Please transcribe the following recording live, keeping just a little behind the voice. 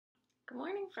Good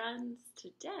morning, friends.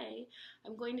 Today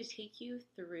I'm going to take you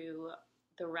through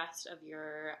the rest of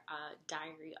your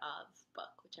Diary of book,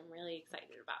 which I'm really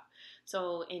excited about.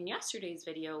 So in yesterday's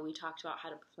video, we talked about how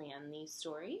to plan these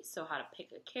stories, so how to pick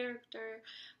a character,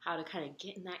 how to kind of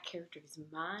get in that character's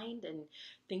mind and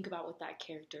think about what that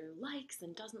character likes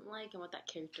and doesn't like and what that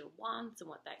character wants and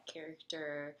what that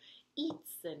character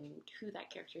eats and who that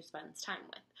character spends time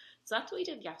with. So that's what we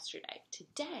did yesterday.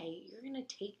 Today, you're going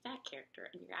to take that character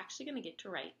and you're actually going to get to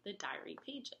write the diary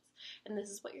pages. And this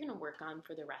is what you're going to work on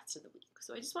for the rest of the week.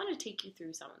 So I just want to take you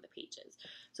through some of the pages.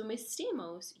 So Miss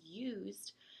Stamos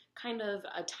used kind of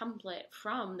a template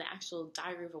from the actual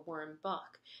Diary of a Worm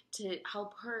book to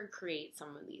help her create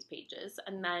some of these pages.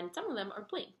 And then some of them are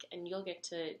blank and you'll get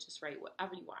to just write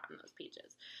whatever you want on those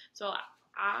pages. So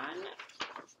on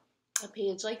a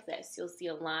page like this, you'll see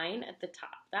a line at the top.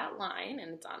 That line,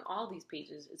 and it's on all these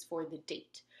pages, is for the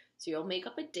date. So you'll make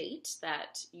up a date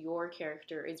that your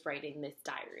character is writing this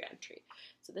diary entry.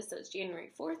 So this says January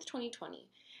 4th, 2020.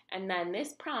 And then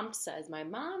this prompt says, my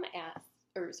mom says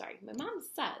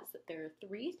that there are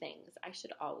 3 things I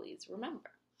should always remember.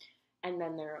 And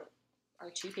then there are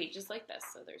 2 pages like this.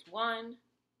 So there's 1,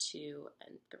 2,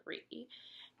 and 3.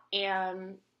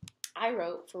 And I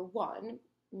wrote for 1,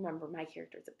 remember my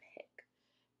character's a pig.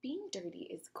 Being dirty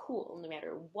is cool no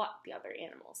matter what the other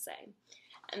animals say.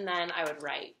 And then I would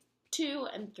write 2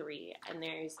 and 3, and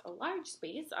there's a large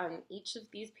space on each of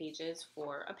these pages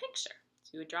for a picture.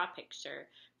 So you would draw a picture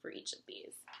for each of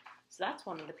these. So that's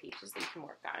one of the pages that you can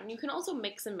work on. You can also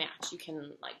mix and match. You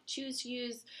can choose to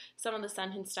use some of the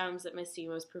sentence stems that Miss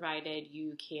Stamos provided.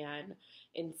 You can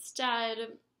instead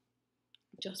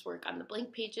just work on the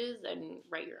blank pages and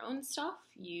write your own stuff.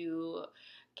 You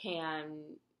can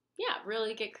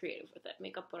really get creative with it.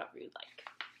 Make up whatever you'd like.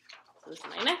 So this is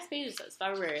my next page. It says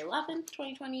February 11th,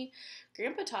 2020.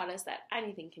 Grandpa taught us that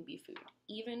anything can be food,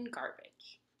 even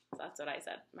garbage. So that's what I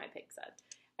said, my pig said.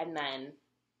 And then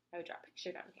I would draw a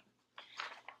picture down here.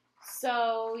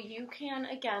 So you can,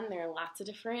 again, there are lots of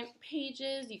different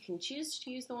pages. You can choose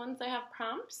to use the ones that have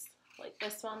prompts, like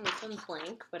this one's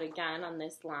blank, but again, on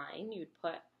this line, you'd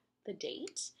put the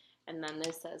date. And then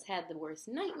this says, had the worst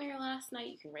nightmare last night.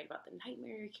 You can write about the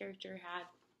nightmare your character had.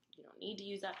 You don't need to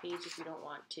use that page if you don't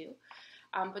want to.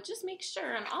 But just make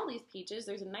sure on all these pages,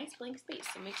 there's a nice blank space.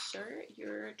 So make sure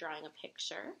you're drawing a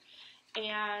picture.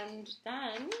 And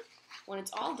then when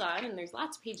it's all done, and there's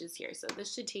lots of pages here, so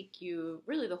this should take you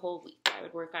really the whole week. I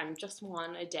would work on just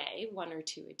 1 a day, 1 or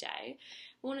 2 a day.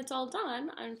 When it's all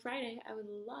done on Friday, I would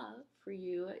love for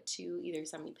you to either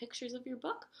send me pictures of your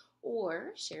book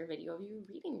or share a video of you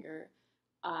reading your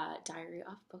Diary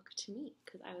of book to me,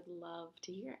 because I would love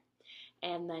to hear it.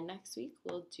 And then next week,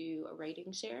 we'll do a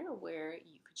writing share where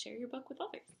you could share your book with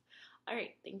others. All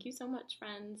right, thank you so much,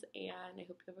 friends, and I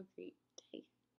hope you have a great day.